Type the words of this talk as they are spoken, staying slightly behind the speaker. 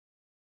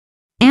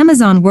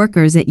Amazon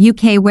workers at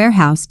UK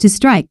warehouse to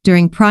strike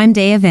during Prime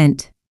Day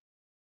event.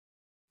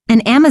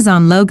 An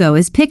Amazon logo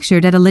is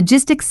pictured at a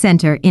logistics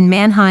center in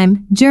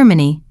Mannheim,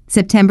 Germany,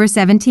 September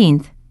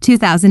 17,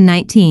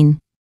 2019.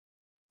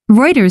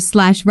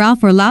 Reuters/Ralph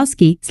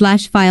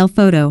Orlowski/file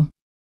photo.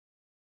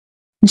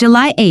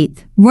 July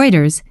 8,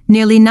 Reuters,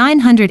 nearly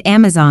 900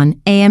 Amazon,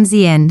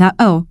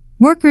 AMZN.O,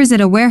 workers at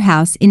a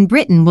warehouse in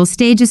Britain will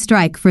stage a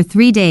strike for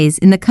 3 days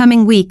in the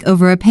coming week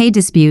over a pay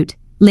dispute,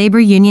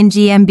 labor union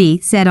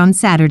GMB said on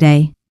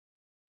Saturday.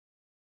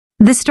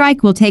 The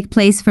strike will take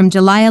place from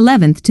July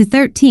 11th to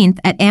 13th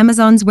at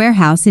Amazon's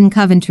warehouse in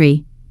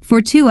Coventry,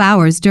 for 2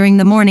 hours during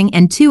the morning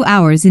and 2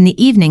 hours in the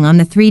evening on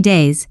the 3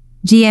 days,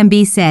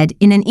 GMB said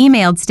in an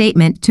emailed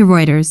statement to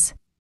Reuters.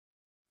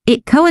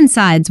 It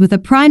coincides with a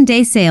Prime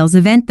Day sales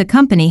event the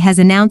company has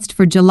announced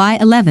for July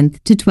 11th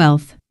to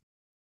 12th.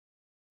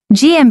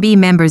 GMB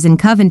members in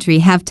Coventry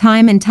have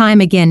time and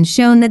time again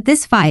shown that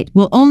this fight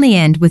will only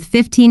end with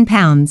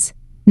 £15,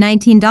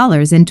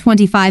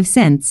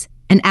 $19.25,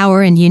 an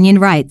hour in union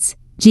rights,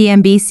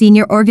 GMB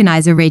senior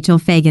organizer Rachel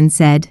Fagan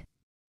said.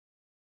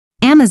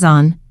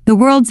 Amazon, the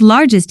world's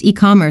largest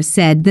e-commerce,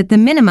 said that the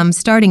minimum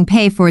starting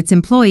pay for its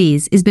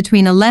employees is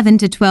between £11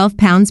 to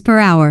 £12 per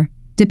hour,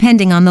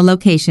 depending on the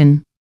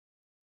location.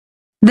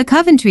 The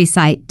Coventry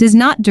site does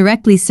not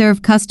directly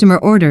serve customer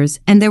orders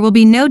and there will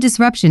be no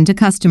disruption to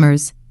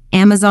customers,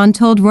 Amazon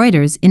told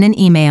Reuters in an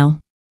email.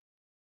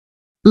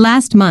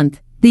 Last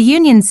month, the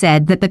union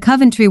said that the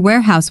Coventry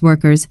warehouse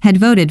workers had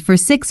voted for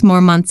 6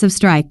 more months of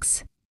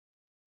strikes.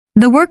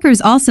 The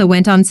workers also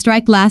went on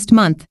strike last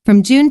month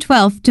from June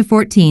 12 to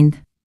 14.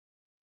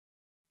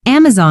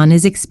 Amazon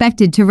is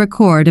expected to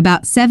record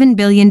about $7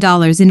 billion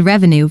in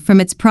revenue from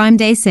its Prime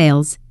Day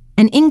sales,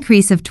 an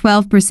increase of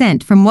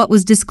 12% from what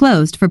was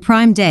disclosed for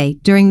Prime Day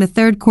during the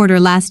third quarter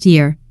last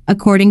year,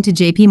 according to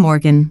JP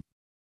Morgan.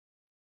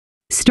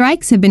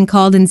 Strikes have been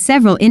called in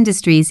several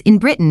industries in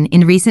Britain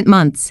in recent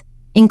months,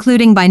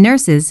 including by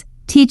nurses,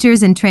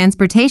 teachers and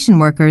transportation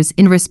workers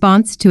in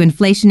response to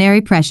inflationary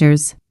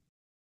pressures.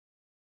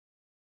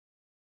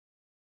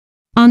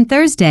 On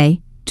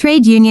Thursday,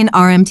 trade union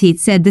RMT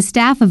said the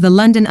staff of the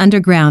London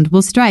Underground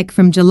will strike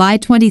from July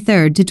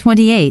 23 to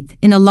 28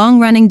 in a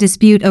long-running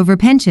dispute over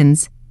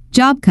pensions,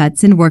 job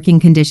cuts and working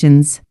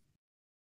conditions.